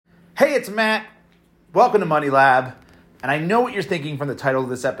Hey, it's Matt. Welcome to Money Lab. And I know what you're thinking from the title of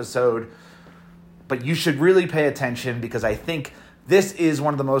this episode, but you should really pay attention because I think this is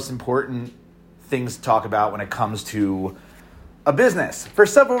one of the most important things to talk about when it comes to a business for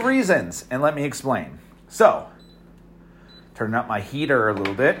several reasons. And let me explain. So, turning up my heater a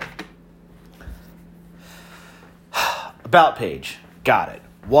little bit. About page. Got it.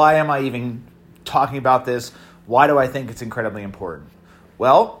 Why am I even talking about this? Why do I think it's incredibly important?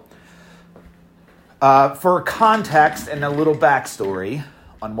 Well, for context and a little backstory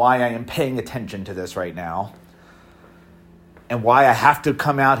on why I am paying attention to this right now and why I have to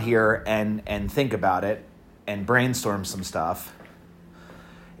come out here and think about it and brainstorm some stuff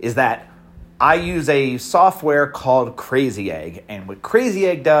is that I use a software called Crazy Egg. And what Crazy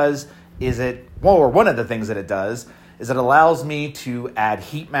Egg does is one of the things that it does is it allows me to add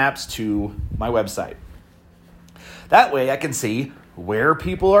heat maps to my website. That way I can see where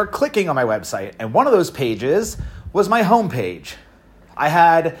people are clicking on my website. And one of those pages was my homepage.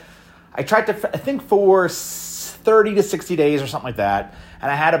 I tracked it, I think, for 30 to 60 days or something like that. And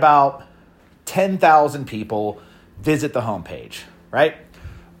I had about 10,000 people visit the homepage, right?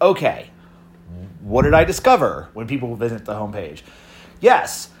 Okay, what did I discover when people visit the homepage?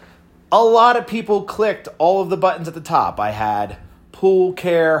 Yes, a lot of people clicked all of the buttons at the top. I had pool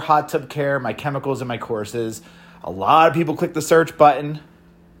care, hot tub care, my chemicals, and my courses. A lot of people clicked the search button,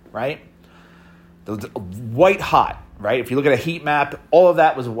 right? The white hot, right? If you look at a heat map, all of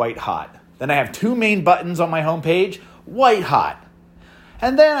that was white hot. Then I have two main buttons on my homepage, white hot.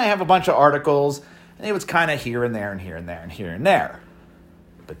 And then I have a bunch of articles, and it was kind of here and there and here and there and here and there.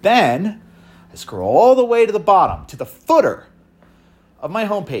 But then I scroll all the way to the bottom, to the footer of my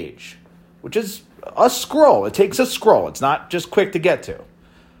homepage, which is a scroll. It takes a scroll. It's not just quick to get to.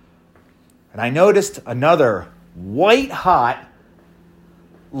 And I noticed another white hot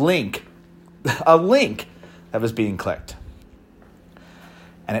link, a link that was being clicked.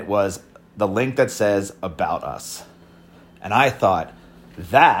 And it was the link that says About Us. And I thought,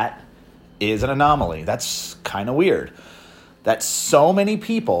 that is an anomaly. That's kind of weird. That so many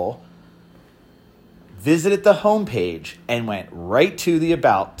people visited the homepage and went right to the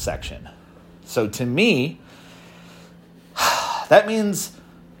About section. So to me, that means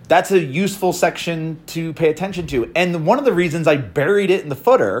that's a useful section to pay attention to. And one of the reasons I buried it in the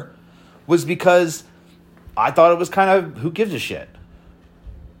footer was because I thought it was kind of, who gives a shit?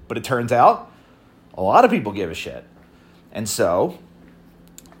 But it turns out a lot of people give a shit. And so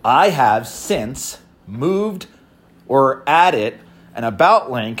I have since moved or added an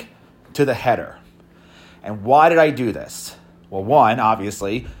About link to the header. And why did I do this? Well, one,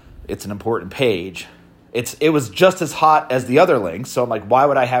 obviously, it's an important page. It was just as hot as the other links, so I'm like, why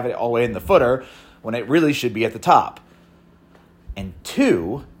would I have it all the way in the footer when it really should be at the top? And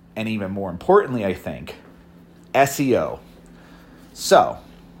two, and even more importantly, I think, SEO. So,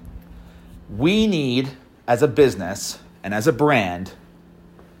 we need, as a business and as a brand,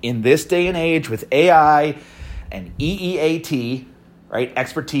 in this day and age with AI and EEAT, right,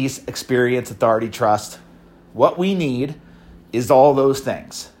 expertise, experience, authority, trust, what we need is all those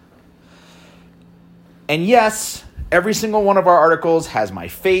things. And yes, every single one of our articles has my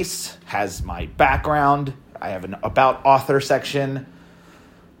face, has my background. I have an About Author section.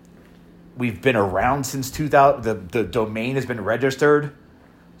 We've been around since 2000. The domain has been registered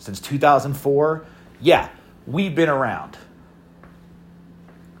since 2004. Yeah, we've been around.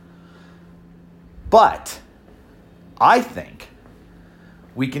 But I think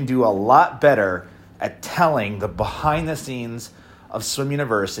we can do a lot better at telling the behind the scenes of Swim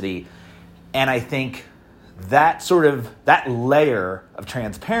University. And I think that layer of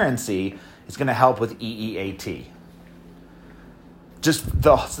transparency is going to help with EEAT. Just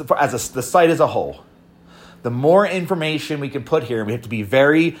the site as a whole. The more information we can put here, and we have to be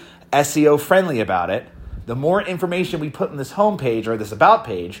very SEO friendly about it, the more information we put in this homepage or this About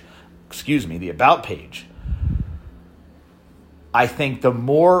page, the About page, I think the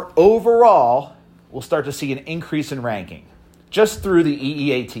more overall we'll start to see an increase in ranking just through the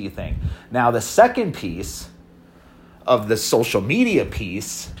EEAT thing. Now, the second piece of the social media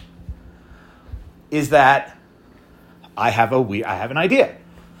piece is that I have an idea.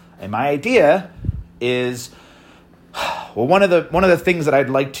 And my idea is, well, one of the things that I'd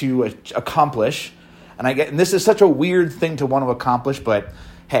like to accomplish, and this is such a weird thing to want to accomplish, but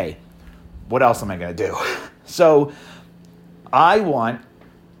hey, what else am I going to do? So I want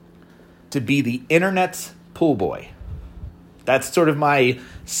to be the internet's pool boy. That's sort of my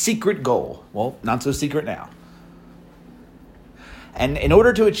secret goal. Well, not so secret now. And in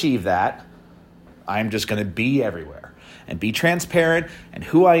order to achieve that, I'm just going to be everywhere. and be transparent and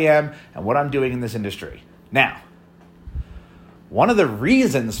who I am and what I'm doing in this industry. Now, one of the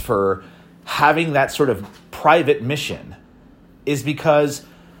reasons for having that sort of private mission is because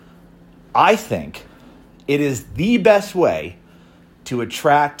I think it is the best way to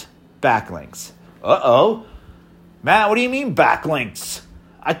attract backlinks. Matt, what do you mean backlinks?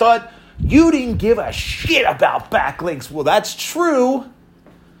 I thought you didn't give a shit about backlinks. Well, that's true.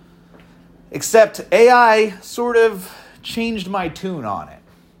 Except AI sort of changed my tune on it.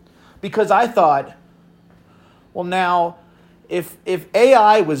 Because I thought, well, now, if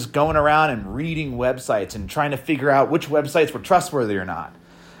AI was going around and reading websites and trying to figure out which websites were trustworthy or not,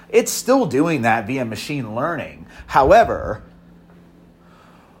 it's still doing that via machine learning. However,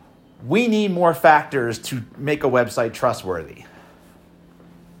 we need more factors to make a website trustworthy.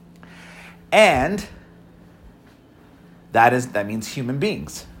 And that means human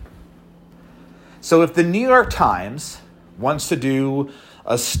beings. So if the New York Times wants to do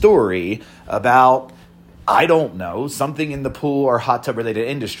a story about, I don't know, something in the pool or hot tub related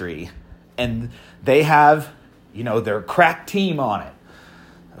industry, and they have, their crack team on it,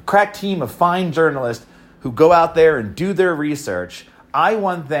 a crack team of fine journalists who go out there and do their research, I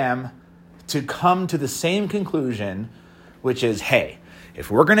want them to come to the same conclusion, which is, hey, if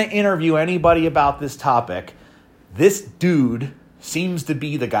we're going to interview anybody about this topic, this dude seems to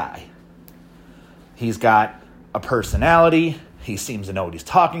be the guy. He's got a personality, he seems to know what he's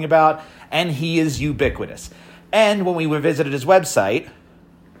talking about, and he is ubiquitous. And when we visited his website,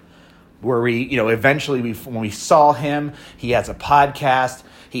 where when we saw him, he has a podcast,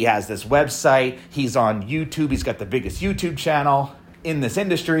 he has this website, he's on YouTube, he's got the biggest YouTube channel in this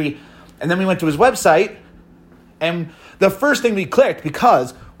industry. And then we went to his website, and the first thing we clicked,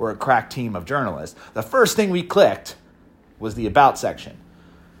 because we're a crack team of journalists, the first thing we clicked was the About section.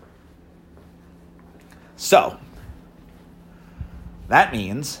 So, that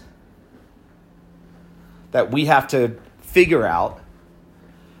means that we have to figure out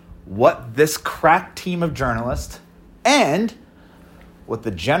what this crack team of journalists and what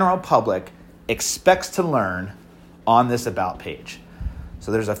the general public expects to learn on this About page.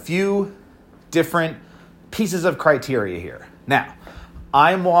 So there's a few different pieces of criteria here. Now,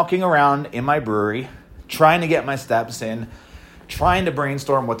 I'm walking around in my brewery, trying to get my steps in, trying to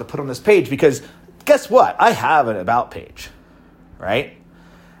brainstorm what to put on this page, because guess what? I have an About page, right?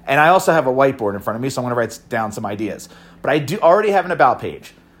 And I also have a whiteboard in front of me, so I'm going to write down some ideas. But I do already have an About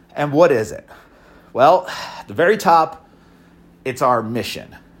page. And what is it? Well, at the very top, it's our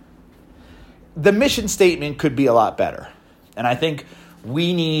mission. The mission statement could be a lot better. And I think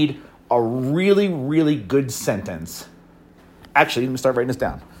we need a really, really good sentence. Actually, let me start writing this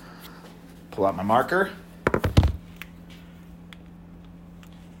down. Pull out my marker.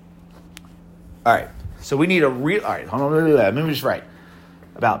 All right. So we need all right, hold on. Let me just write.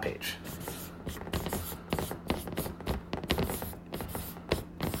 About page.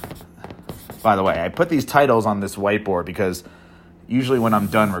 By the way, I put these titles on this whiteboard because usually when I'm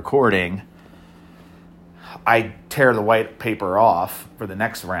done recording, I tear the white paper off for the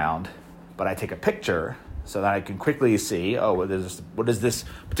next round, but I take a picture so that I can quickly see, what is this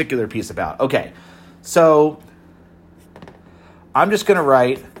particular piece about? Okay, so I'm just going to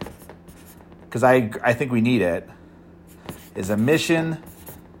write, because I think we need it, is a mission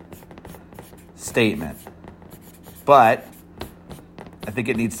statement. But I think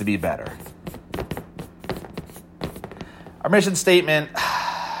it needs to be better. Our mission statement,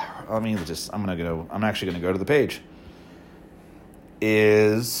 I'm actually going to go to the page,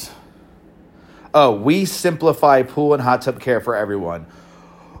 is, we simplify pool and hot tub care for everyone.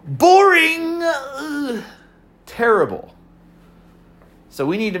 Boring! Terrible. So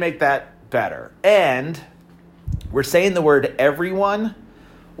we need to make that better. And we're saying the word everyone.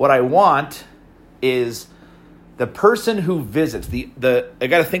 What I want is the person who visits I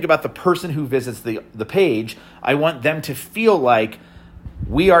got to think about the person who visits the page. I want them to feel like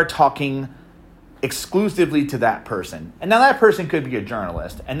we are talking exclusively to that person. And now that person could be a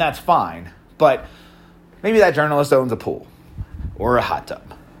journalist, and that's fine. But maybe that journalist owns a pool or a hot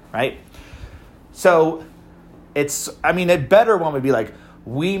tub, right? So a better one would be like,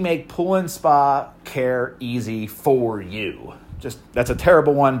 we make pool and spa care easy for you. That's a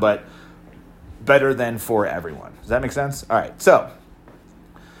terrible one, but better than for everyone. Does that make sense? All right. So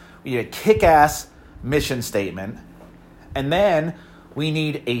we need a kick-ass mission statement, and then we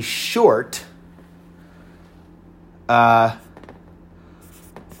need a short,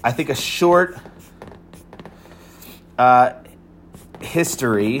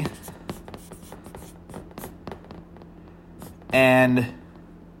 history and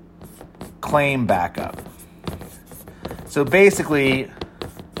claim backup. So basically,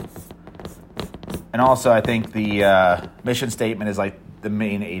 and also I think the mission statement is like the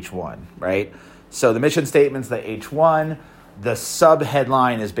main H1, right? So the mission statement's the H1. The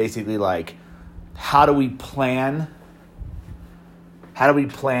sub-headline is basically like, how do we plan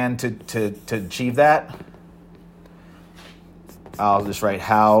to achieve that? I'll just write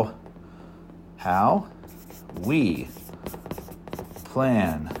how we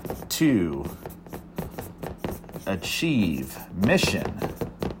plan to achieve mission.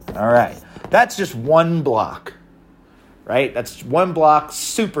 All right. That's just one block, right? That's one block,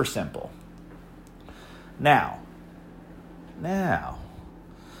 super simple. Now,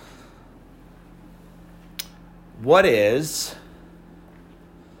 what is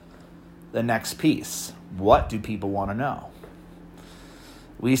the next piece? What do people want to know?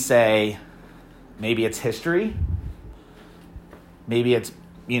 We say, maybe it's history. Maybe it's,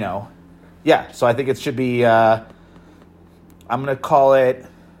 so I think it should be, I'm going to call it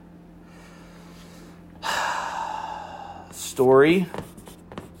story,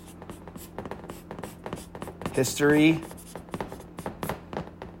 history.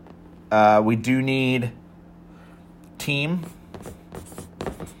 We do need team.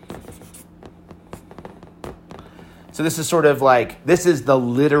 So this is sort of like, this is the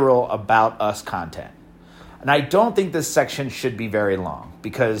literal about us content. And I don't think this section should be very long,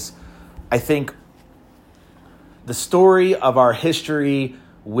 because I think the story of our history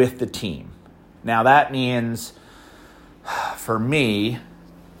with the team. Now that means, for me,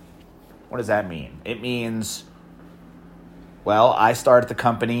 what does that mean? It means, well, I started the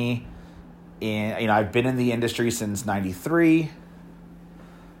company I've been in the industry since 93.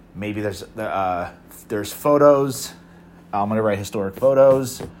 Maybe there's photos. I'm going to write historic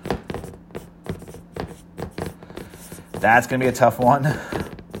photos. That's going to be a tough one.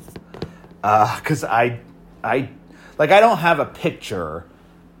 Because I don't have a picture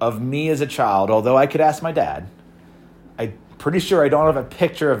of me as a child, although I could ask my dad. I'm pretty sure I don't have a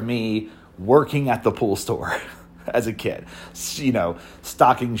picture of me working at the pool store as a kid,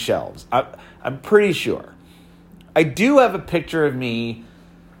 stocking shelves. I'm pretty sure. I do have a picture of me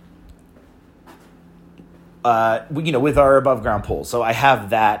with our above ground pool. So I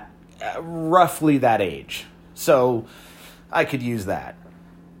have that, roughly that age. So I could use that.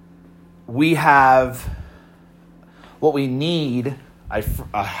 We have what we need. I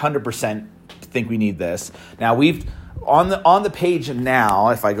 100% think we need this. Now we've, on the page now,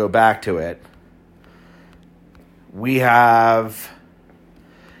 if I go back to it, we have,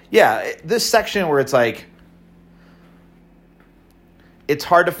 this section where it's like, it's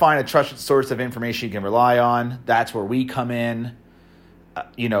hard to find a trusted source of information you can rely on. That's where we come in,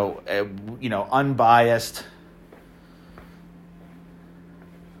 unbiased.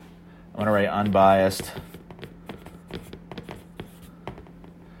 I'm going to write unbiased.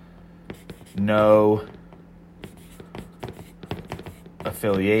 No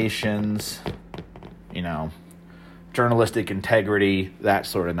affiliations, journalistic integrity, that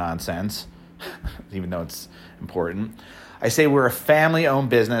sort of nonsense, even though it's important. I say we're a family-owned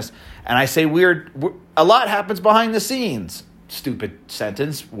business, and I say we're a lot happens behind the scenes. Stupid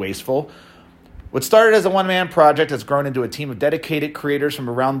sentence, wasteful. What started as a one-man project has grown into a team of dedicated creators from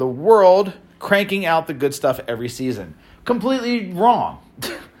around the world, cranking out the good stuff every season. Completely wrong.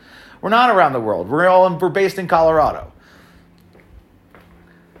 We're not around the world. We're based in Colorado.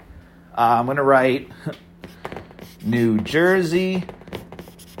 I'm going to write New Jersey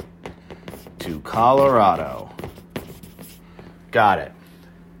to Colorado. Got it.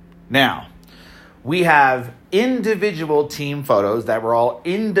 Now, we have individual team photos that were all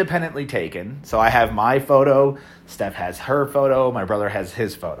independently taken. So I have my photo, Steph has her photo, my brother has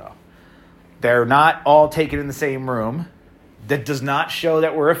his photo. They're not all taken in the same room. That does not show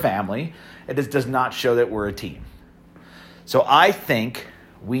that we're a family. It does not show that we're a team. So I think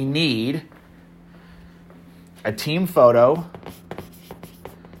we need a team photo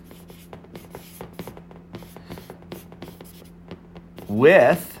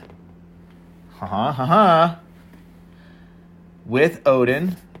with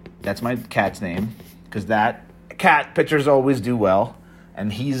Odin. That's my cat's name, because that cat pictures always do well,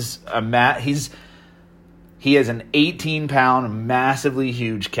 and he is an 18-pound, massively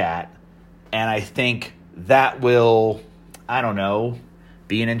huge cat, and I think that will,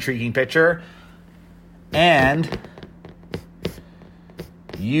 be an intriguing picture. And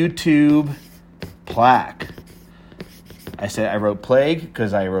YouTube plaque. I wrote plague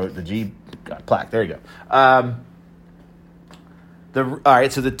because I wrote the G plaque. There you go. All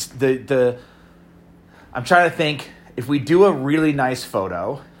right. So the I'm trying to think, if we do a really nice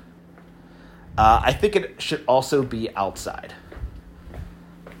photo, I think it should also be outside.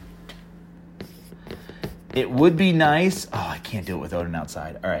 It would be nice. Oh, I can't do it with Odin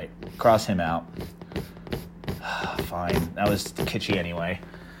outside. All right, cross him out. Fine. That was kitschy anyway.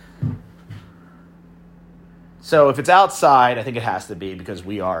 So if it's outside, I think it has to be because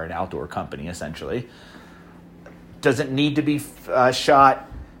we are an outdoor company, essentially. Does it need to be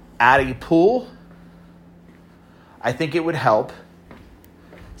shot at a pool? I think it would help.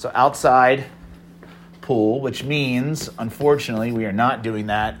 So outside pool, which means, unfortunately, we are not doing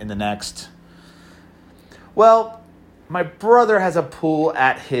that in the next... Well, my brother has a pool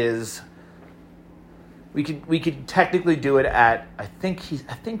at his... We could technically do it at... I think he's...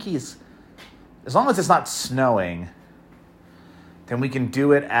 As long as it's not snowing, then we can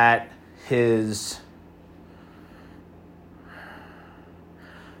do it at his...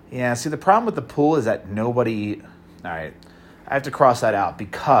 Yeah, see, the problem with the pool is that nobody... All right, I have to cross that out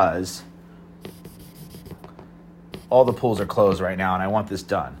because all the pools are closed right now, and I want this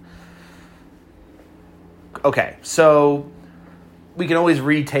done. Okay, so we can always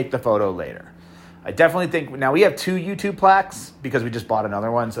retake the photo later. I definitely think... Now, we have 2 YouTube plaques because we just bought another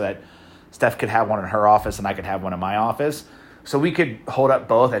one so that Steph could have one in her office and I could have one in my office. So we could hold up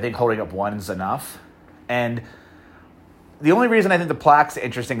both. I think holding up one is enough. And the only reason I think the plaque's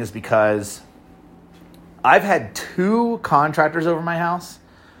interesting is because I've had 2 contractors over my house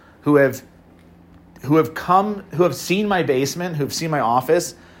who have seen my basement, who have seen my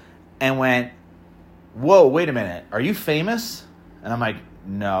office, and went, "Whoa, wait a minute, are you famous?" And I'm like,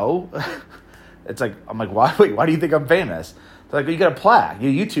 "No." I'm like, why do you think I'm famous? They're like, "You got a plaque,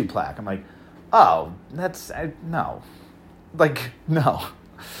 your YouTube plaque." I'm like, "Oh, no." Like, no.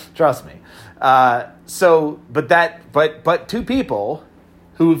 Trust me. But 2 people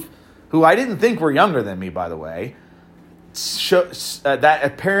who I didn't think were younger than me, by the way, that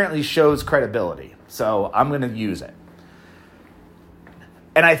apparently shows credibility. So I'm going to use it.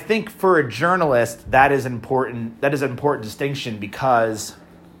 And I think for a journalist, that is important. That is an important distinction because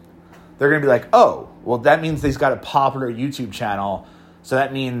they're going to be like, "Oh, well, that means he's got a popular YouTube channel. So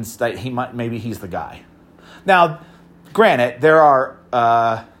that means that maybe he's the guy." Now, granted, there are,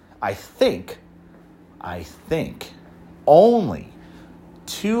 I think only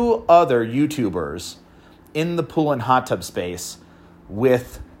 2 other YouTubers in the pool and hot tub space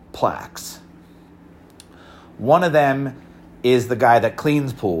with plaques. One of them is the guy that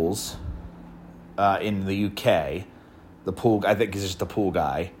cleans pools in the UK. The pool, I think he's just the pool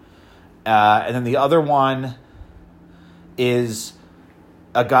guy. And then the other one is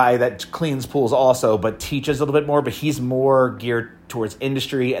a guy that cleans pools also, but teaches a little bit more, but he's more geared towards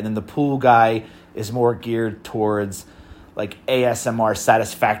industry. And then the pool guy is more geared towards like ASMR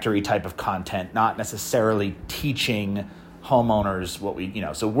satisfactory type of content, not necessarily teaching homeowners what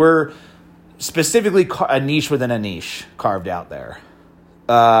so we're specifically a niche within a niche carved out there.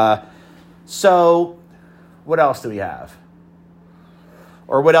 So what else do we have?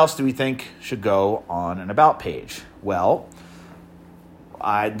 Or what else do we think should go on an about page? Well,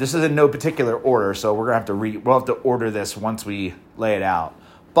 this is in no particular order, so we're gonna have to we'll have to order this once we lay it out.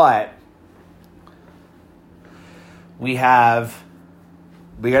 But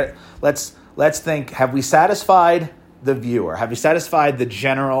let's think, have we satisfied the viewer? Have we satisfied the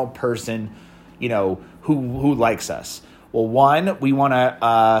general person, who likes us? Well, one, we want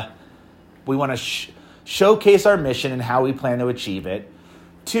to showcase our mission and how we plan to achieve it.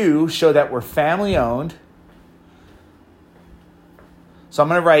 2, show that we're family owned. So I'm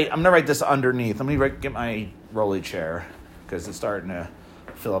gonna write this underneath. Let me get my rolly chair because it's starting to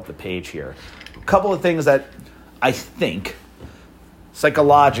fill up the page here. A couple of things that I think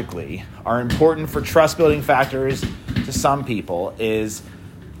psychologically are important for trust building factors to some people is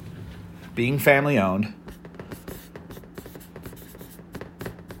being family owned,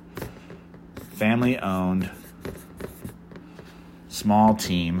 small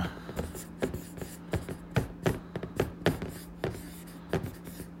team,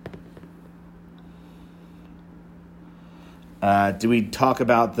 do we talk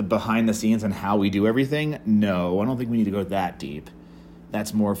about the behind the scenes and how we do everything? No, I don't think we need to go that deep.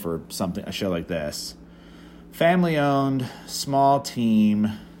 That's more for a show like this. Family owned, small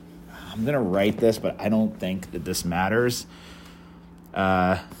team. I'm going to write this, but I don't think that this matters.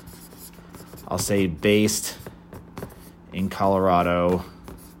 I'll say based in Colorado,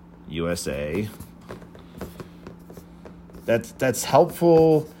 USA. That's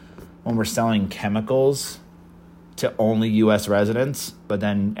helpful when we're selling chemicals to only U.S. residents, but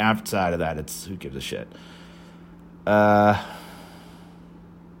then outside of that, it's who gives a shit. I'm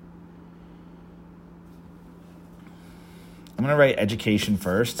going to write education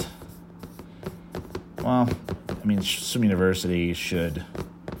first. Well, I mean, swim university should.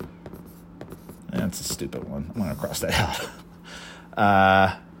 That's a stupid one. I'm going to cross that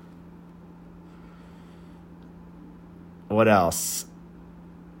out. What else?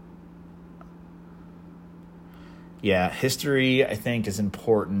 Yeah, history, I think, is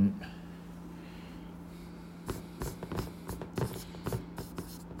important.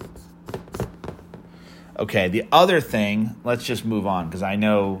 Okay, the other thing, let's just move on because I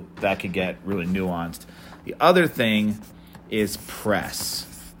know that could get really nuanced. The other thing is press.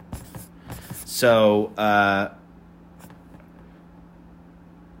 So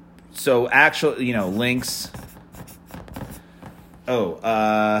actually, links.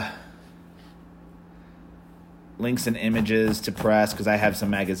 Links and images to press because I have some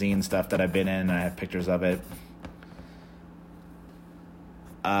magazine stuff that I've been in and I have pictures of it.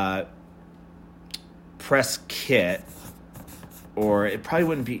 Press kit, or it probably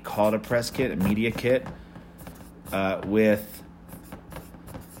wouldn't be called a press kit, a media kit, with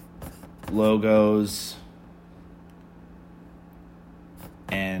logos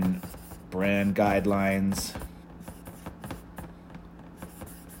and brand guidelines.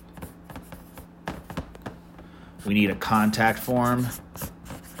 We need a contact form.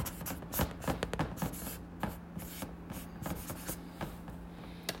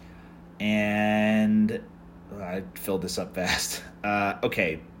 And I filled this up fast.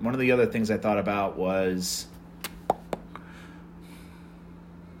 Okay, one of the other things I thought about was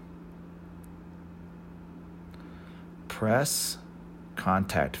press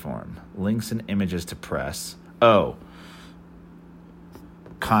contact form, links and images to press. Oh,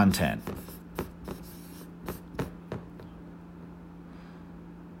 content.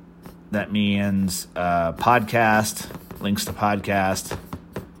 That means podcast, links to podcast,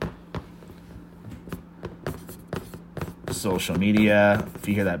 social media. If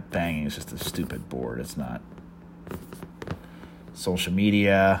you hear that banging, it's just a stupid board. It's not. Social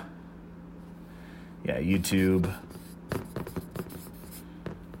media. Yeah, YouTube.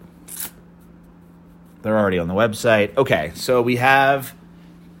 They're already on the website. Okay, so we have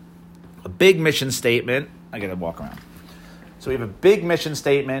a big mission statement. I got to walk around. So we have a big mission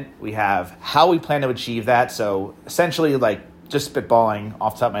statement. We have how we plan to achieve that. So essentially, just spitballing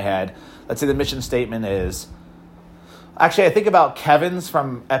off the top of my head, let's say the mission statement is, actually, I think about Kevin's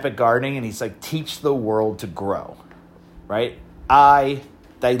from Epic Gardening, and he's like, teach the world to grow, right? I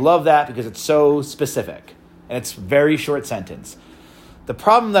love that because it's so specific, and it's a very short sentence. The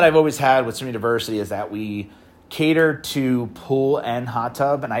problem that I've always had with Swim University is that we cater to pool and hot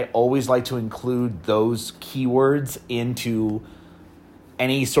tub, and I always like to include those keywords into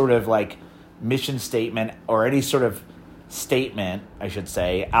any sort of mission statement or any sort of statement, I should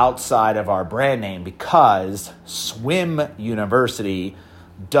say, outside of our brand name, because Swim University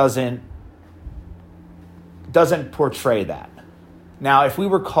doesn't portray that. Now, if we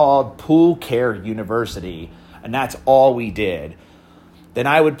were called Pool Care University and that's all we did, then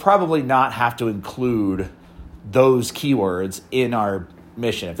I would probably not have to include those keywords in our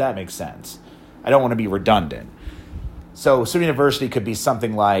mission, if that makes sense. I don't want to be redundant. So Swim University could be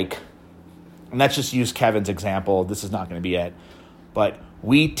something like, and let's just use Kevin's example. This is not going to be it. But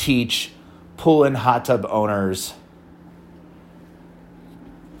we teach pool and hot tub owners.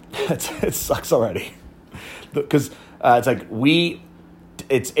 It sucks already. Because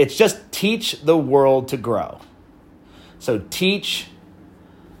it's just teach the world to grow. So teach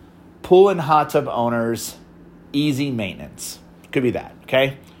pool and hot tub owners easy maintenance. Could be that,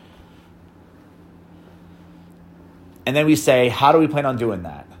 okay? And then we say, how do we plan on doing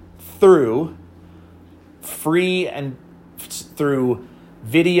that? Through through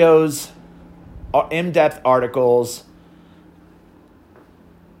videos, in-depth articles,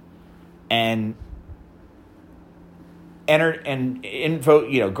 and info,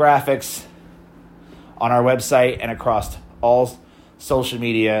 graphics on our website and across all social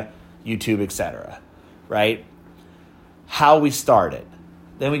media, YouTube, etc. Right? How we started.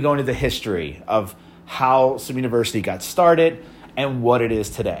 Then we go into the history of how Swim University got started and what it is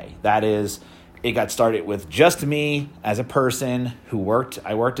today. That is, it got started with just me as a person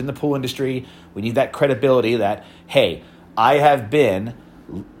I worked in the pool industry. We need that credibility that, hey, I have been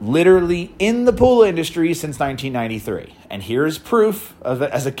literally in the pool industry since 1993. And here's proof of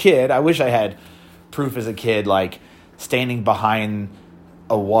it as a kid. I wish I had proof as a kid, like standing behind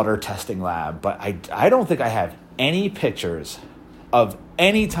a water testing lab. But I don't think I have any pictures of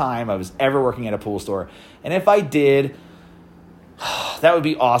any time I was ever working at a pool store. And if I did, that would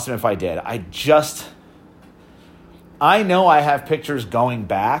be awesome if I did. I know I have pictures going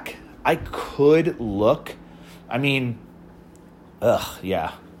back. I could look. I mean,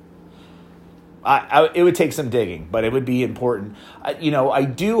 yeah. It would take some digging, but it would be important. I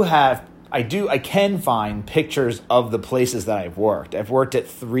can find pictures of the places that I've worked. I've worked at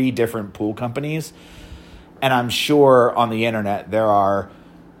 3 different pool companies, and I'm sure on the internet there are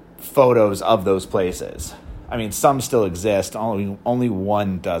photos of those places. I mean, some still exist, only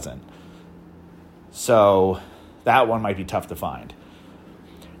one doesn't. So that one might be tough to find.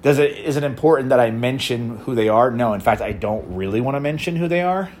 Is it important that I mention who they are? No, in fact, I don't really want to mention who they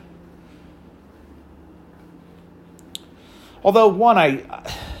are. Although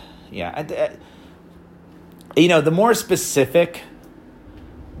the more specific,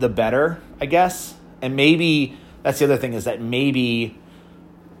 the better, I guess. And maybe that's the other thing, is that maybe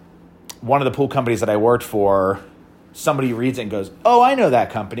one of the pool companies that I worked for, somebody reads it and goes, "Oh, I know that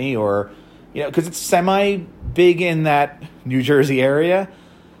company," or, because it's semi big in that New Jersey area,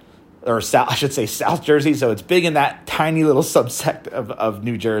 or South Jersey. So it's big in that tiny little subsect of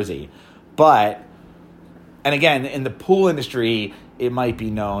New Jersey. But, and again, in the pool industry, it might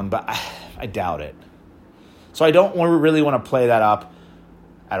be known, but I doubt it. So I don't really want to play that up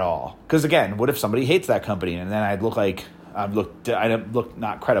at all. Because again, what if somebody hates that company, and then I'd look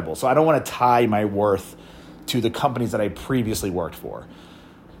not credible. So I don't want to tie my worth to the companies that I previously worked for.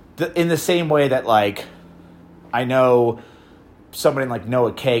 In the same way that, like, I know somebody like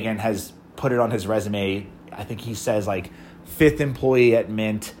Noah Kagan has put it on his resume. I think he says like 5th employee at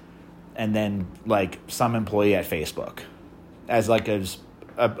Mint, and then like some employee at Facebook, as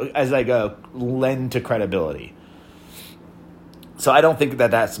a lend to credibility. So I don't think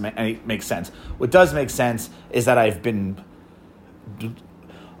that makes sense. What does make sense is that I've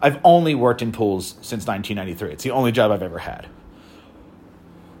only worked in pools since 1993. It's the only job I've ever had.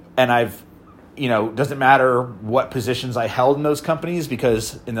 And doesn't matter what positions I held in those companies,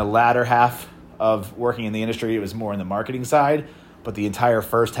 because in the latter half of working in the industry, it was more in the marketing side, but the entire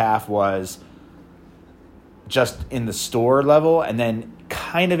first half was just in the store level. And then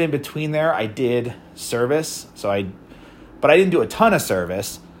kind of in between there, I did service. But I didn't do a ton of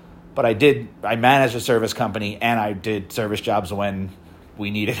service, but I managed a service company, and I did service jobs when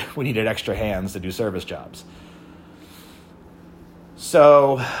we needed extra hands to do service jobs.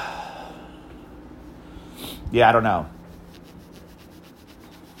 So, yeah, I don't know.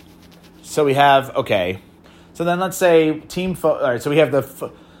 So we have, so then let's say all right, so we have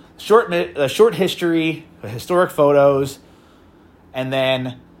the short history, the historic photos, and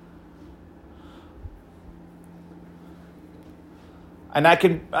then, and I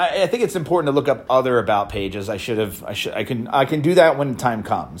think it's important to look up other about pages. I can do that when time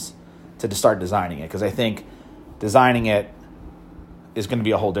comes to start designing it, because I think designing it is going to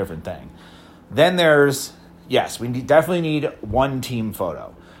be a whole different thing. Then we definitely need one team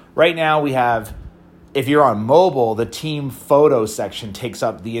photo. Right now we have, if you're on mobile, the team photo section takes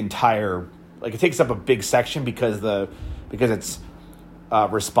up the entire, it takes up a big section because it's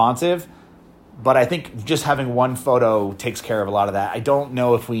responsive. But I think just having one photo takes care of a lot of that. I don't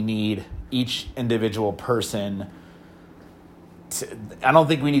know if we need each individual person. I don't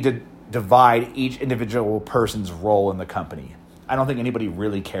think we need to divide each individual person's role in the company. I don't think anybody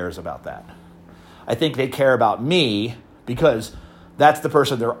really cares about that. I think they care about me, because that's the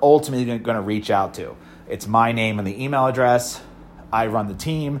person they're ultimately going to reach out to. It's my name and the email address. I run the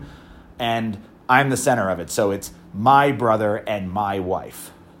team, and I'm the center of it. So it's my brother and my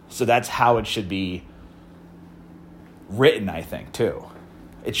wife. So that's how it should be written, I think, too.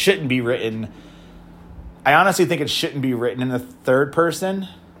 It shouldn't be written... I honestly think it shouldn't be written in the third person,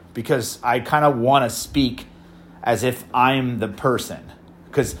 because I kind of want to speak as if I'm the person.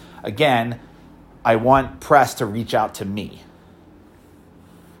 Because, again, I want press to reach out to me.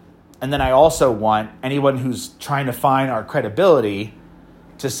 And then I also want anyone who's trying to find our credibility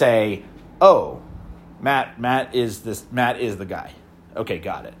to say, "Oh, Matt is the guy. Okay,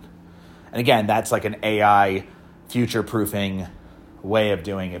 got it." And again, that's like an AI future-proofing way of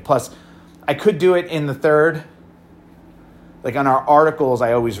doing it. Plus, I could do it in the third. Like on our articles,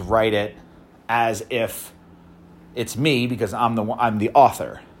 I always write it as if it's me, because I'm the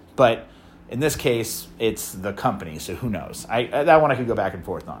author. But in this case, it's the company, so who knows? That one I could go back and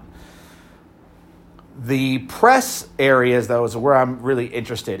forth on. The press areas, though, is where I'm really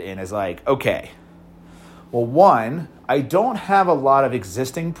interested in, is like, okay, well, one, I don't have a lot of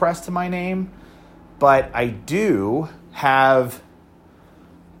existing press to my name, but I do have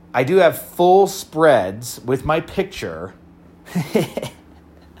full spreads with my picture,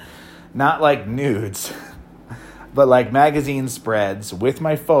 not like nudes, but like magazine spreads with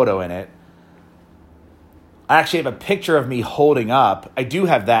my photo in it. I actually have a picture of me holding up. I do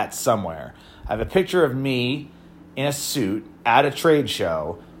have that somewhere. I have a picture of me in a suit at a trade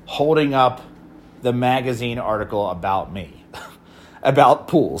show holding up the magazine article about me, about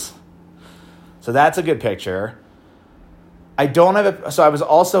pools. So that's a good picture. I don't have so I was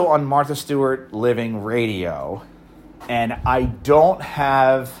also on Martha Stewart Living Radio, and I don't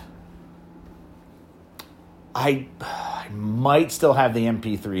have, I might still have the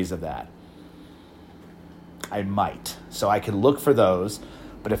MP3s of that. I might. So I can look for those,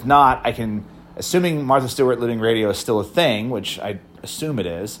 but if not, I can, assuming Martha Stewart Living Radio is still a thing, which I assume it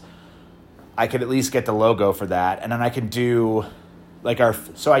is, I could at least get the logo for that, and then I can do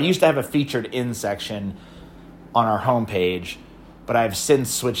so I used to have a featured in section on our homepage, but I've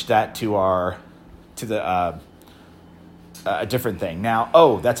since switched that to a different thing.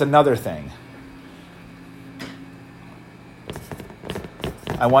 Now, that's another thing.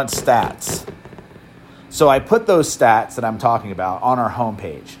 I want stats. So I put those stats that I'm talking about on our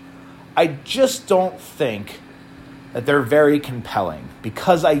homepage. I just don't think that they're very compelling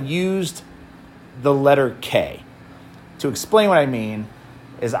because I used the letter K. To explain what I mean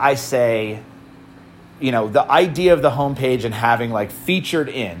is I say, the idea of the homepage and having like featured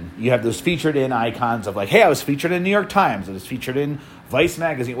in, you have those featured in icons of like, hey, I was featured in New York Times, I was featured in Vice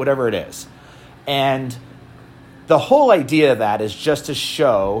Magazine, whatever it is. And the whole idea of that is just to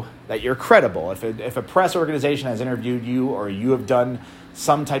show that you're credible. If a press organization has interviewed you or you have done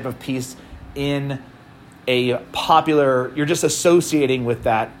some type of piece in a popular, you're just associating with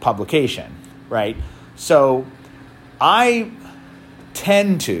that publication, right? So I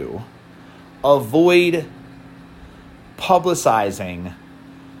tend to avoid publicizing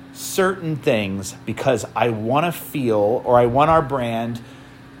certain things because I want to feel, or I want our brand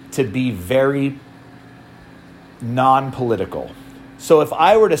to be very non-political. So if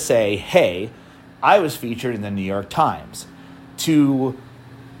I were to say, hey, I was featured in the New York Times, to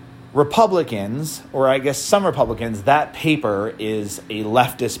Republicans, or I guess some Republicans, that paper is a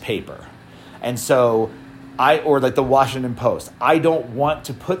leftist paper. And so or like the Washington Post, I don't want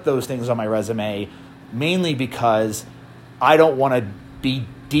to put those things on my resume, mainly because I don't want to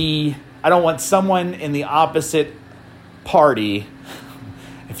I don't want someone in the opposite party,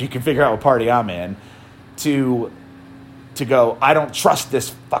 if you can figure out what party I'm in, to go, I don't trust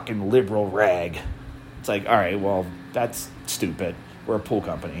this fucking liberal rag. It's like, all right, well, that's stupid. We're a pool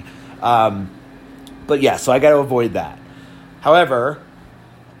company. But yeah, so I got to avoid that. However,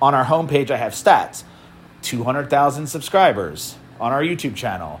 on our homepage, I have stats. 200,000 subscribers on our YouTube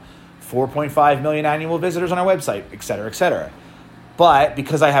channel, 4.5 million annual visitors on our website, et cetera, et cetera. But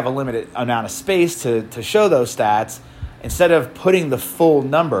because I have a limited amount of space to show those stats, instead of putting the full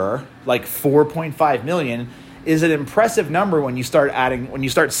number, like 4.5 million, is an impressive number when you start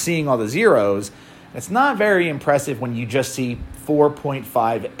seeing all the zeros. It's not very impressive when you just see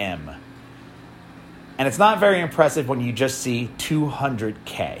 4.5M. And it's not very impressive when you just see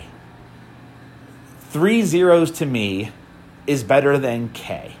 200K. 3 zeros to me is better than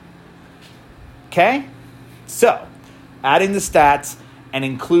K. Okay? So, adding the stats and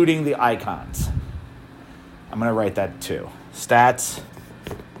including the icons. I'm going to write that too. Stats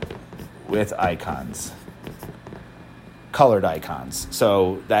with icons. Colored icons.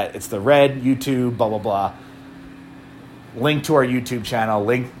 So that it's the red, YouTube, blah, blah, blah. Link to our YouTube channel.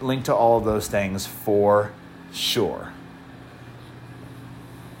 Link to all of those things for sure.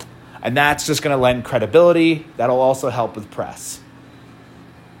 And that's just going to lend credibility. That'll also help with press.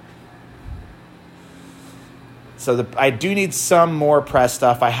 So I do need some more press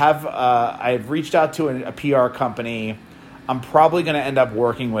stuff. I've reached out to a PR company. I'm probably going to end up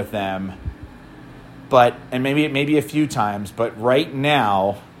working with them, and maybe a few times. But right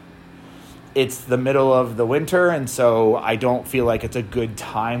now, it's the middle of the winter, and so I don't feel like it's a good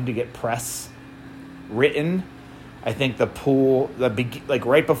time to get press written. I think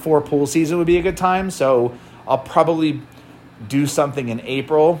right before pool season would be a good time. So I'll probably do something in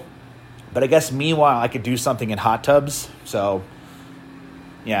April. But I guess meanwhile, I could do something in hot tubs. So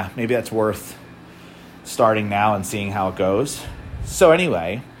yeah, maybe that's worth starting now and seeing how it goes. So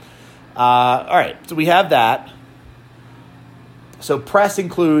anyway, all right. So we have that. So press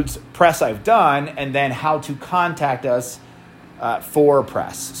includes press I've done and then how to contact us for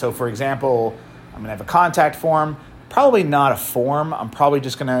press. So for example, I'm going to have a contact form. Probably not a form. I'm probably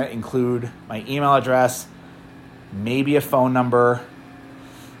just going to include my email address, maybe a phone number,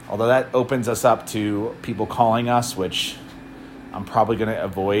 although that opens us up to people calling us, which I'm probably going to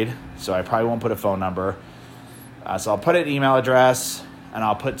avoid. So I probably won't put a phone number. So I'll put an email address, and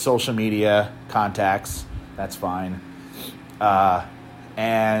I'll put social media contacts. That's fine.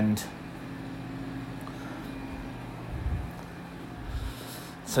 And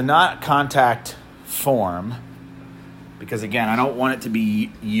so not contact form. because, again, I don't want it to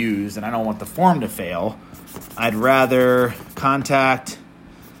be used and I don't want the form to fail. I'd rather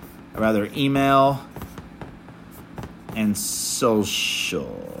email and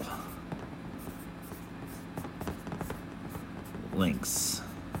social links.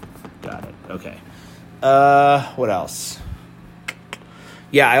 Got it. Okay. What else?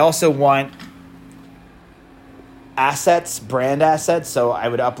 Yeah, I also want assets, brand assets. So I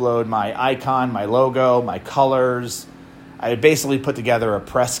would upload my icon, my logo, my colors. I would basically put together a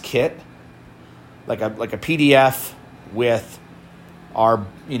press kit, like a PDF with our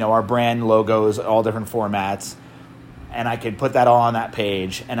brand logos, all different formats, and I could put that all on that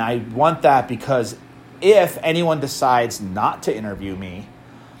page. And I want that because if anyone decides not to interview me,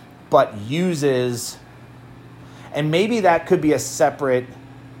 but uses, and maybe that could be a separate,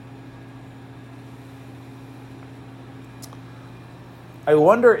 I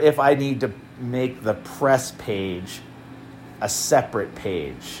wonder if I need to make the press page a separate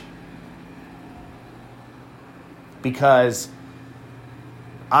page, because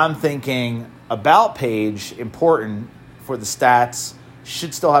I'm thinking about page, important for the stats,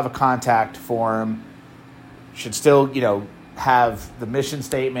 should still have a contact form, should still, have the mission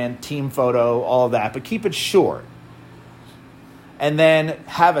statement, team photo, all of that, but keep it short. And then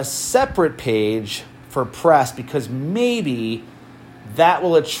have a separate page for press, because maybe that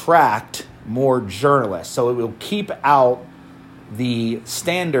will attract more journalists. So it will keep out the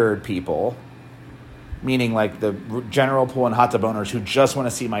standard people, meaning like the general pool and hot tub owners who just want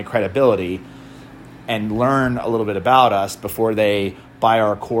to see my credibility and learn a little bit about us before they buy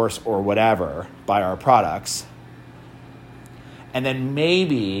our course or whatever, buy our products. And then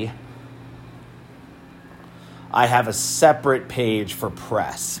maybe I have a separate page for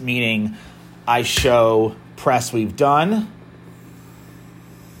press, meaning I show press we've done,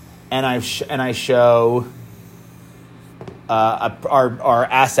 and I show our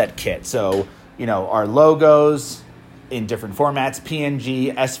asset kit. So, our logos in different formats,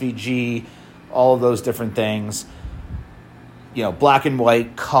 PNG, SVG, all of those different things, black and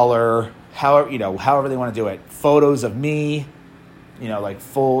white, color, however they want to do it. Photos of me, like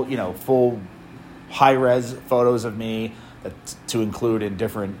full high-res photos of me to include in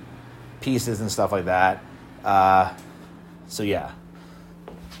different pieces and stuff like that. So, yeah.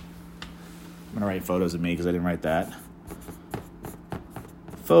 I'm going to write photos of me because I didn't write that.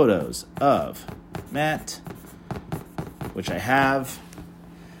 Photos of Matt, which I have.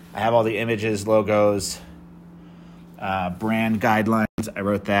 I have all the images, logos, brand guidelines. I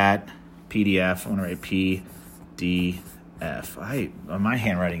wrote that. PDF. I want to write PDF. My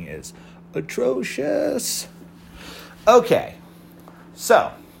handwriting is atrocious. Okay.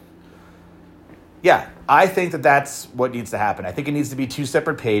 So, yeah, I think that's what needs to happen. I think it needs to be 2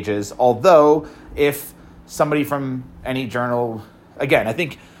 separate pages. Although, if somebody from any journal, again, I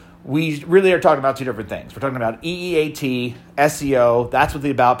think we really are talking about 2 different things. We're talking about EEAT, SEO, that's what the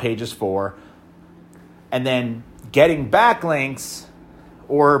about page is for. And then getting backlinks,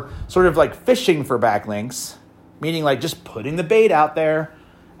 or sort of like fishing for backlinks, meaning like just putting the bait out there.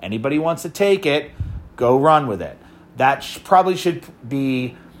 Anybody wants to take it, go run with it. That probably should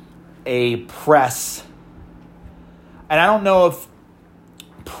be a press. And I don't know if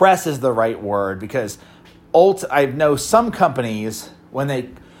press is the right word, because I know some companies, when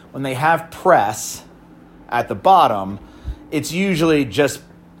they have press at the bottom, it's usually just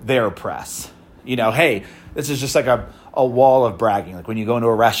their press. Hey, this is just like a wall of bragging. Like when you go into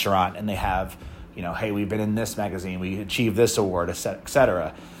a restaurant and they have, hey, we've been in this magazine, we achieved this award, et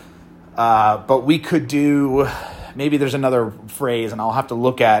cetera. But we could do, maybe there's another phrase, and I'll have to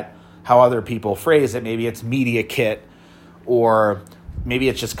look at how other people phrase it. Maybe it's media kit, or maybe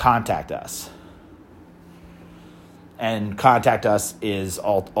it's just contact us. And contact us is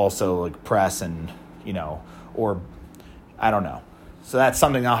also like press, and, or I don't know. So that's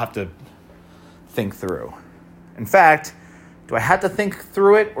something I'll have to think through. In fact, do I have to think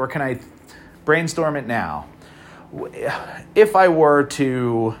through it, or can I brainstorm it now? If I were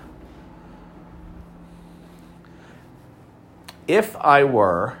to if I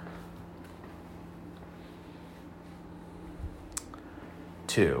were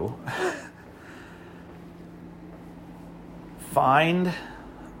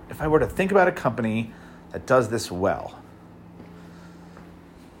to think about a company that does this well,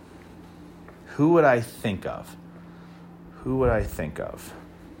 who would I think of?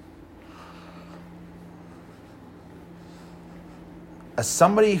 As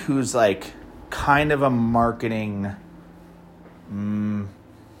somebody who's like kind of a marketing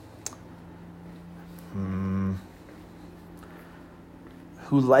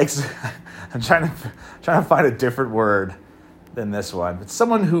who likes I'm trying to find a different word than this one. It's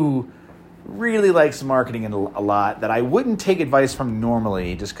someone who really likes marketing a lot that I wouldn't take advice from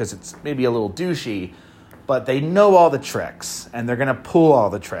normally just because it's maybe a little douchey, but they know all the tricks and they're going to pull all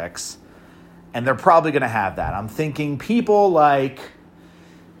the tricks and they're probably going to have that. I'm thinking people like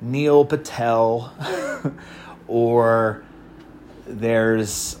Neil Patel or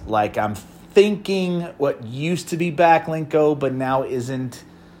there's like, I'm thinking what used to be Backlinko but now isn't.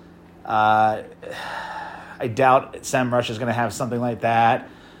 I doubt SEMrush is going to have something like that.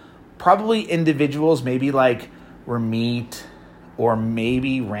 Probably individuals, maybe like Ramit or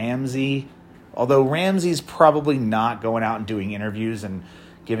maybe Ramsey. Although Ramsey's probably not going out and doing interviews and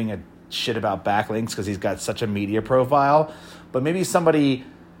giving a shit about backlinks because he's got such a media profile. But maybe somebody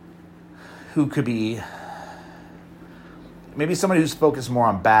who could be, maybe somebody who's focused more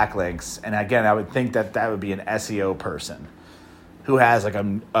on backlinks. And again, I would think that that would be an SEO person who has like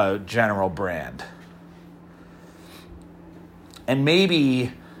a general brand. And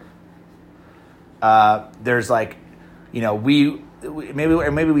maybe there's like, you know,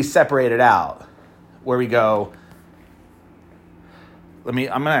 maybe we separate it out where we go, I'm going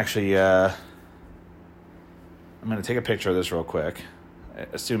to take a picture of this real quick,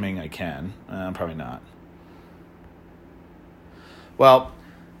 assuming I can. Probably not. Well,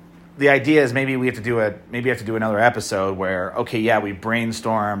 the idea is maybe I have to do another episode where, okay, yeah, we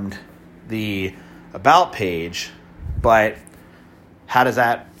brainstormed the about page, but how does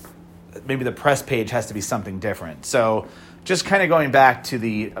that, maybe the press page has to be something different. So just kind of going back to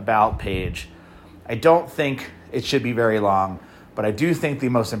the about page, I don't think it should be very long, but I do think the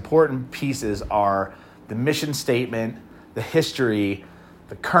most important pieces are the mission statement, the history,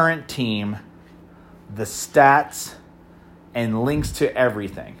 the current team, the stats, and links to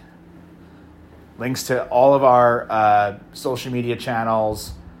everything. Links to all of our social media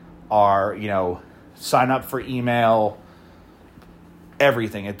channels, our, sign up for email,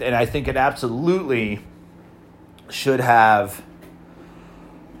 everything. And I think it absolutely should have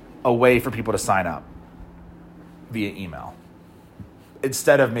a way for people to sign up via email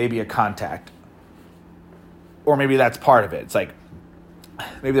instead of maybe a contact. Or maybe that's part of it. It's like,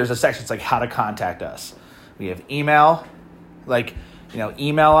 maybe there's a section that's like how to contact us. We have email,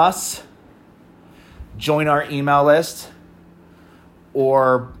 email us, join our email list,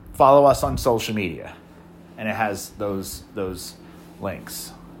 or follow us on social media. And it has those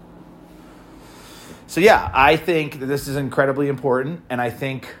links. So yeah, I think that this is incredibly important. And I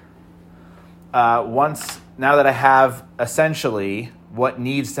think now that I have essentially what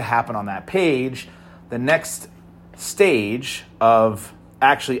needs to happen on that page, the next stage of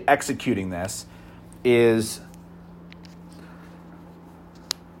actually executing this is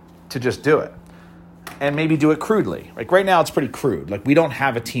to just do it. And maybe do it crudely. Like right now it's pretty crude. Like we don't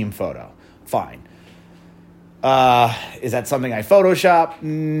have a team photo. Fine. Is that something I Photoshop?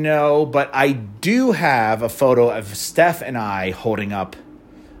 No, but I do have a photo of Steph and I holding up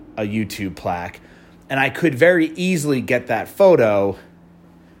a YouTube plaque. And I could very easily get that photo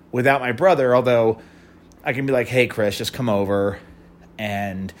without my brother, although I can be like, hey, Chris, just come over.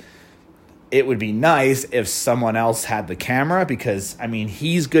 And it would be nice if someone else had the camera because,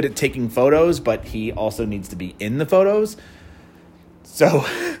 he's good at taking photos, but he also needs to be in the photos. So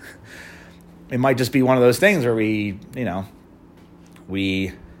it might just be one of those things where we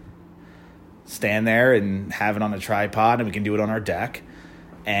stand there and have it on a tripod and we can do it on our deck.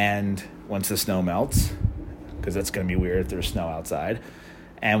 And once the snow melts, because that's going to be weird if there's snow outside,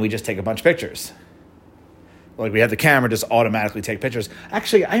 and we just take a bunch of pictures. Like we have the camera just automatically take pictures.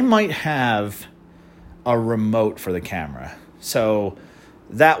 Actually, I might have a remote for the camera. So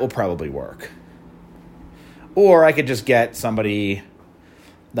that will probably work. Or I could just get somebody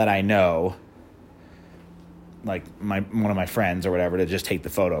that I know, like one of my friends or whatever, to just take the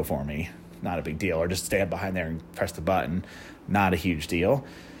photo for me. Not a big deal. Or just stand behind there and press the button. Not a huge deal.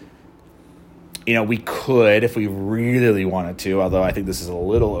 We could if we really wanted to, although I think this is a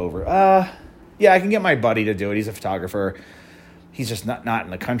little over. Yeah, I can get my buddy to do it. He's a photographer. He's just not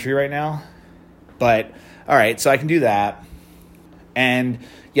in the country right now. But, all right, so I can do that. And,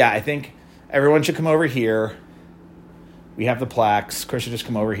 yeah, I think everyone should come over here. We have the plaques. Chris should just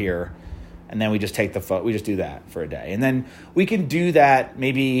come over here. And then we just take the photo. We just do that for a day. And then we can do that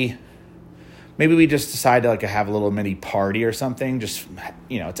maybe we just decide to have a little mini party or something. Just,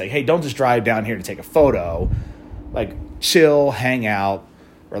 it's like, hey, don't just drive down here to take a photo. Like, chill, hang out,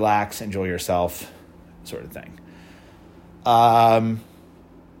 relax, enjoy yourself, sort of thing.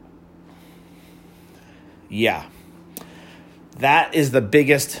 Yeah. That is the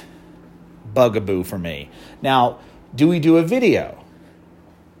biggest bugaboo for me. Now, do we do a video?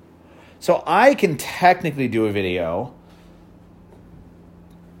 So I can technically do a video.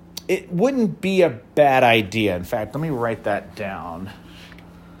 It wouldn't be a bad idea. In fact, let me write that down.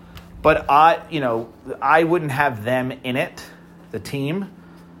 But I wouldn't have them in it, the team.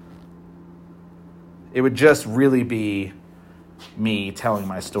 It would just really be me telling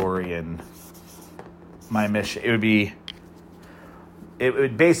my story and my mission. It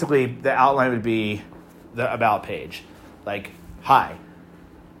would basically, the outline would be the about page. Like, hi.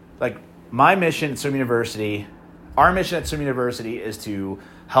 Like, my mission at Swim University, our mission at Swim University is to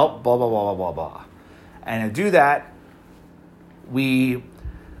help blah, blah, blah, blah, blah, blah. And to do that, we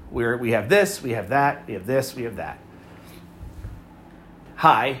have this, we have that, we have this, we have that.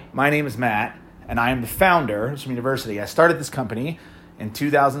 Hi, my name is Matt, and I am the founder of Swim University. I started this company in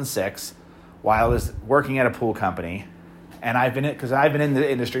 2006 while I was working at a pool company, and I've been in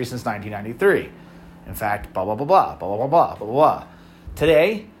the industry since 1993. In fact, blah, blah, blah, blah, blah, blah, blah, blah, blah.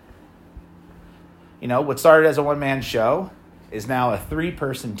 Today, what started as a one-man show is now a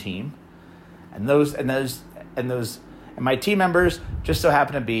 3-person team, and my team members just so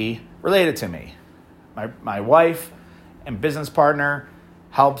happen to be related to me. My wife and business partner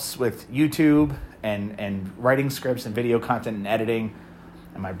helps with YouTube and writing scripts and video content and editing,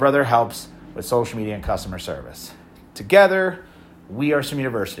 and my brother helps with social media and customer service. Together, we are Swim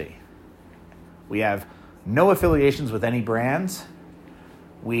University. We have no affiliations with any brands.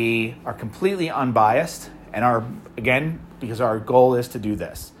 We are completely unbiased, and because our goal is to do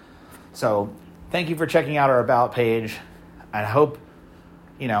this. So thank you for checking out our About page. I hope,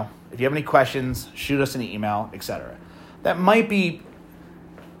 if you have any questions, shoot us an email, etc. That might be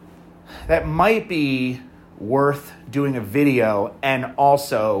worth doing a video and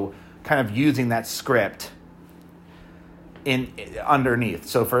also kind of using that script in underneath.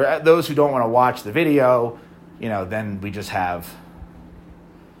 So for those who don't want to watch the video, then we just have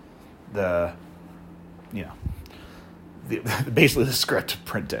basically the script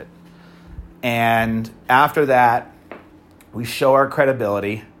printed. And after that, we show our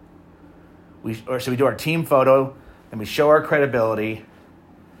credibility. We do our team photo, and we show our credibility,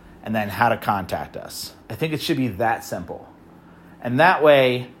 and then how to contact us. I think it should be that simple. And that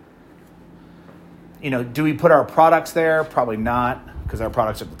way, do we put our products there? Probably not, because our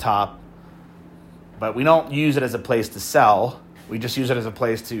products are at the top. But we don't use it as a place to sell. We just use it as a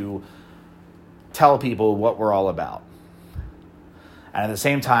place to tell people what we're all about. And at the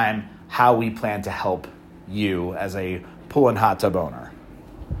same time, how we plan to help you as a pool and hot tub owner.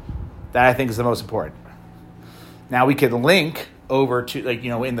 That I think is the most important. Now we could link over to,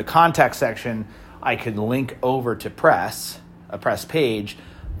 in the contact section, I could link over to a press page.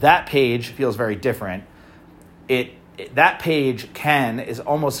 That page feels very different. That page is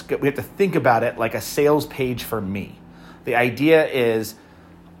almost, we have to think about it like a sales page for me. The idea is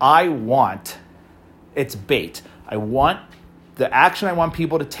it's bait. The action I want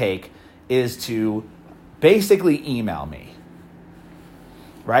people to take is to basically email me,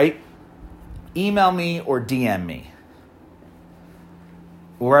 right? Email me or DM me,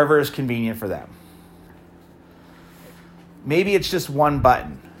 wherever is convenient for them. Maybe it's just one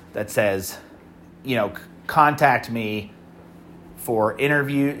button that says, contact me for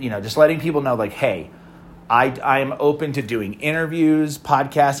interview, just letting people know, like, hey, I'm open to doing interviews,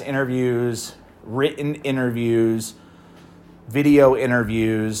 podcast interviews, written interviews, video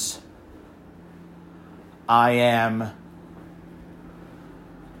interviews. I am,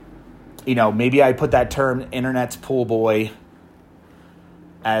 maybe I put that term internet's pool boy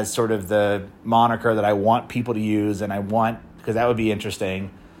as sort of the moniker that I want people to use, and because that would be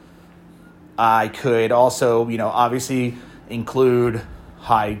interesting. I could also, obviously include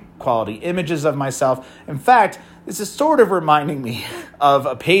high quality images of myself. In fact, this is sort of reminding me of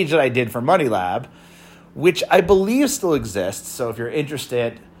a page that I did for Money Lab, which I believe still exists. So if you're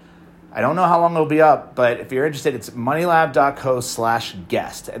interested, I don't know how long it'll be up, but if you're interested, it's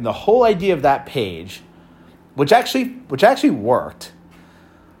moneylab.co/guest. And the whole idea of that page, which actually worked,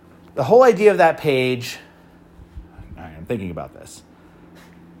 the whole idea of that page, all right, I'm thinking about this,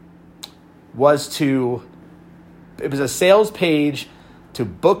 it was a sales page to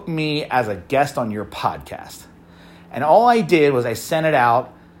book me as a guest on your podcast. And all I did was I sent it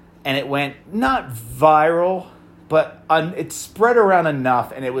out, and it went not viral, but it spread around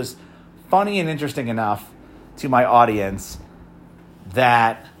enough, and it was funny and interesting enough to my audience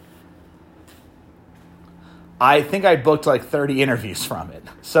that I think I booked like 30 interviews from it.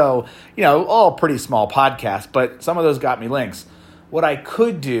 So, all pretty small podcasts, but some of those got me links. What I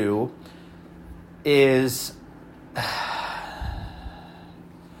could do is,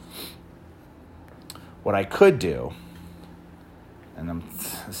 and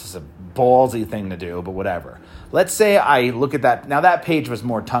this is a ballsy thing to do, but whatever. Let's say I look at that. Now, that page was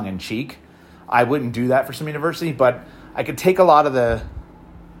more tongue-in-cheek. I wouldn't do that for some university, but I could take a lot of the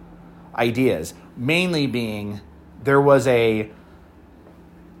ideas, mainly being there was I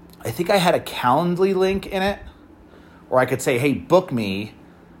think I had a Calendly link in it, or I could say, hey, book me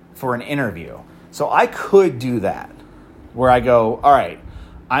for an interview. So I could do that, where I go, all right,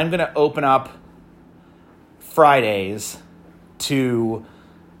 I'm going to open up Fridays to,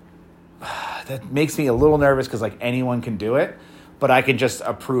 that makes me a little nervous because like anyone can do it, but I can just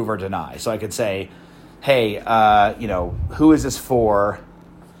approve or deny. So I could say, hey, who is this for?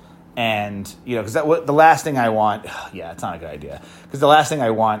 And, because the last thing I want, it's not a good idea. Because the last thing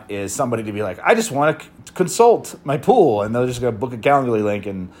I want is somebody to be like, I just want to consult my pool. And they're just going to book a Calendly link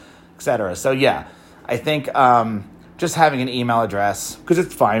and et cetera. So, I think just having an email address, because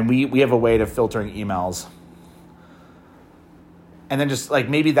it's fine. We have a way of filtering emails. And then just like,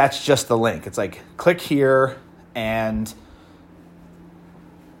 maybe that's just the link. It's like, click here and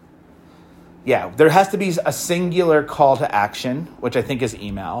there has to be a singular call to action, which I think is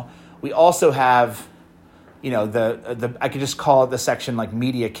email. We also have, I could just call it the section like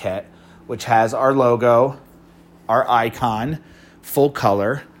Media Kit, which has our logo, our icon, full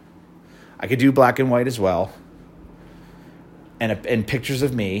color. I could do black and white as well. And pictures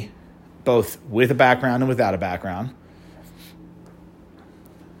of me, both with a background and without a background.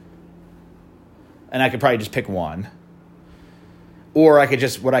 And I could probably just pick one. Or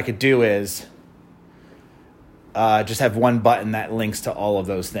what I could do is just have one button that links to all of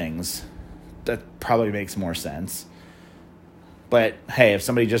those things. That probably makes more sense. But hey, if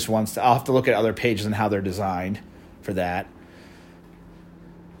somebody just wants to, I'll have to look at other pages and how they're designed for that.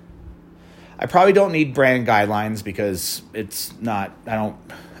 I probably don't need brand guidelines because as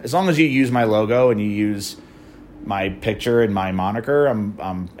long as you use my logo and you use my picture and my moniker,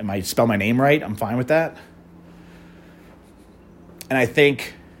 and I spell my name right, I'm fine with that. And I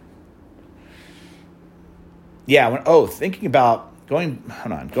think, thinking about going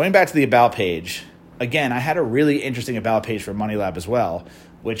back to the About page, again, I had a really interesting About page for Money Lab as well,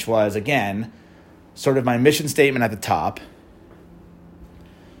 which was, again, sort of my mission statement at the top,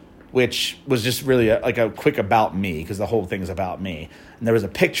 which was just really a quick about me, because the whole thing is about me. And there was a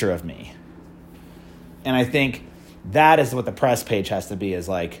picture of me. And I think that is what the press page has to be, is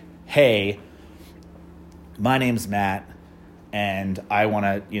like, hey, my name's Matt, and I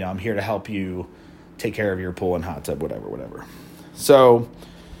want to, I'm here to help you take care of your pool and hot tub, whatever. So,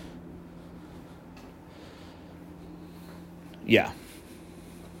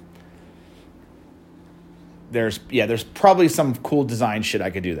 there's probably some cool design shit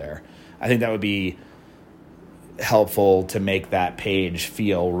I could do there. I think that would be helpful to make that page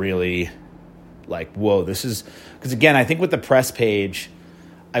feel really like, whoa, this is, because again, I think with the press page,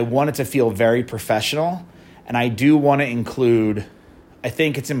 I want it to feel very professional, and I do want to include, I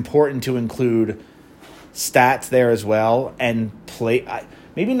think it's important to include stats there as well, and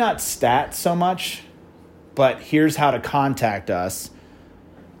maybe not stats so much, but here's how to contact us,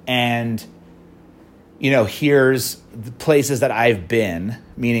 and here's the places that I've been,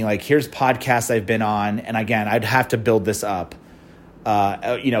 meaning like here's podcasts I've been on, and again, I'd have to build this up.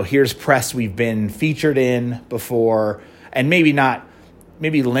 Here's press we've been featured in before, and maybe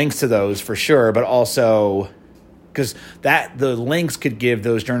links to those for sure, but also because the links could give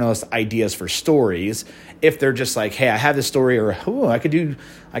those journalists ideas for stories if they're just like, hey, I have this story, or I could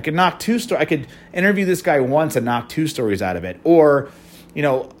knock two stories. I could interview this guy once and knock two stories out of it. Or,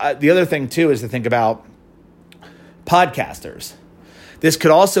 the other thing too is to think about podcasters. This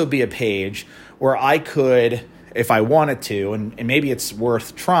could also be a page where I could, if I wanted to, and maybe it's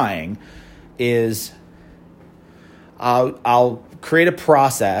worth trying, is I'll create a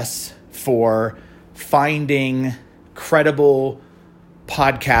process for finding credible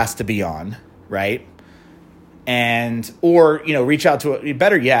podcasts to be on, right? Or reach out to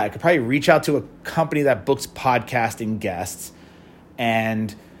I could probably reach out to a company that books podcasting guests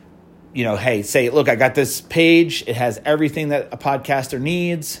and, hey, say, look, I got this page. It has everything that a podcaster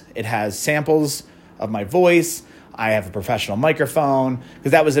needs. It has samples of my voice. I have a professional microphone,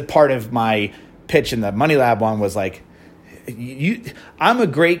 because that was a part of my pitch in the Money Lab one, was like, I'm a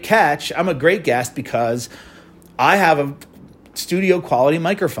great catch. I'm a great guest because I have a studio quality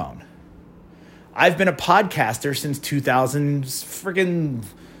microphone. I've been a podcaster since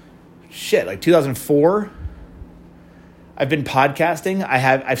 2004. I've been podcasting.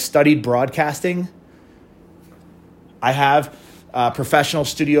 I've studied broadcasting. I have a professional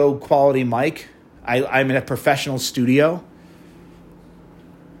studio quality mic. I'm in a professional studio.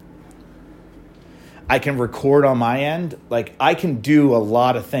 I can record on my end. Like, I can do a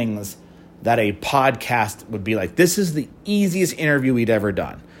lot of things that a podcast would be like. This is the easiest interview we'd ever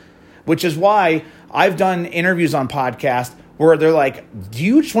done, which is why I've done interviews on podcasts where they're like, do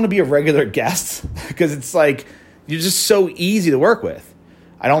you just want to be a regular guest? Because it's like, you're just so easy to work with.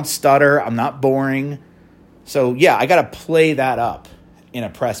 I don't stutter. I'm not boring. So yeah, I got to play that up in a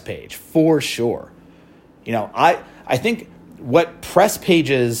press page for sure. You know, I think what press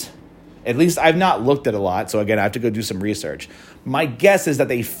pages, at least I've not looked at a lot. So again, I have to go do some research. My guess is that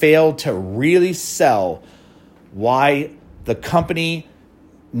they failed to really sell why the company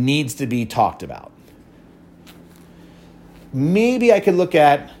needs to be talked about. Maybe I could look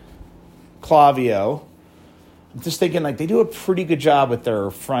at Klaviyo. I'm just thinking like they do a pretty good job with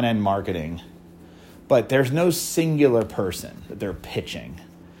their front end marketing, but there's no singular person that they're pitching.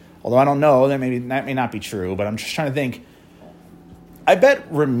 Although I don't know, that may not be true, but I'm just trying to think. I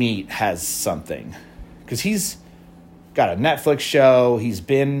bet Ramit has something because he's got a Netflix show. He's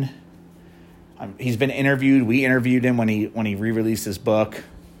been interviewed. We interviewed him when he re-released his book.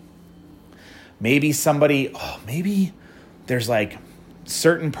 Maybe maybe there's like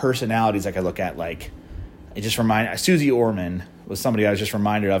certain personalities I could look at. Like, it just Susie Orman was somebody I was just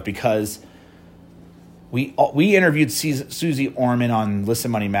reminded of because we interviewed Susie Orman on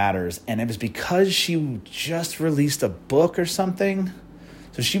Listen Money Matters, and it was because she just released a book or something.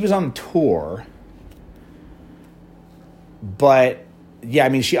 So she was on tour. But yeah, I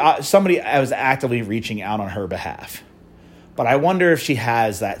mean, I was actively reaching out on her behalf. But I wonder if she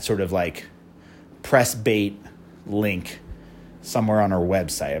has that sort of like press bait link somewhere on her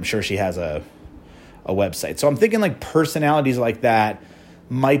website. I'm sure she has a website. So I'm thinking like personalities like that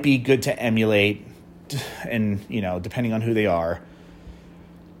might be good to emulate, and you know, depending on who they are.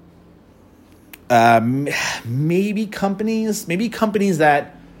 Maybe companies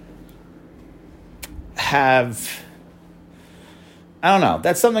that have, I don't know.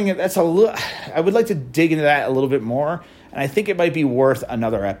 That's something that's I would like to dig into that a little bit more. And I think it might be worth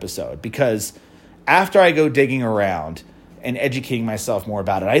another episode because after I go digging around and educating myself more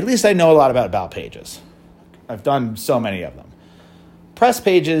about it, at least I know a lot about pages. I've done so many of them. Press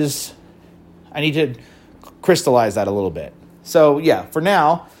pages, I need to crystallize that a little bit. So yeah, for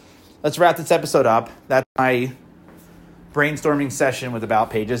now, let's wrap this episode up. That's my brainstorming session with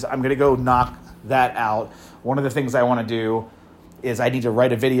About Pages. I'm going to go knock that out. One of the things I want to do is I need to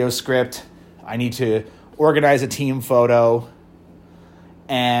write a video script. I need to organize a team photo.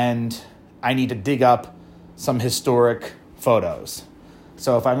 And I need to dig up some historic photos.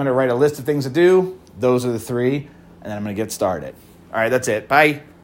 So if I'm going to write a list of things to do, those are the three. And then I'm going to get started. All right, that's it. Bye.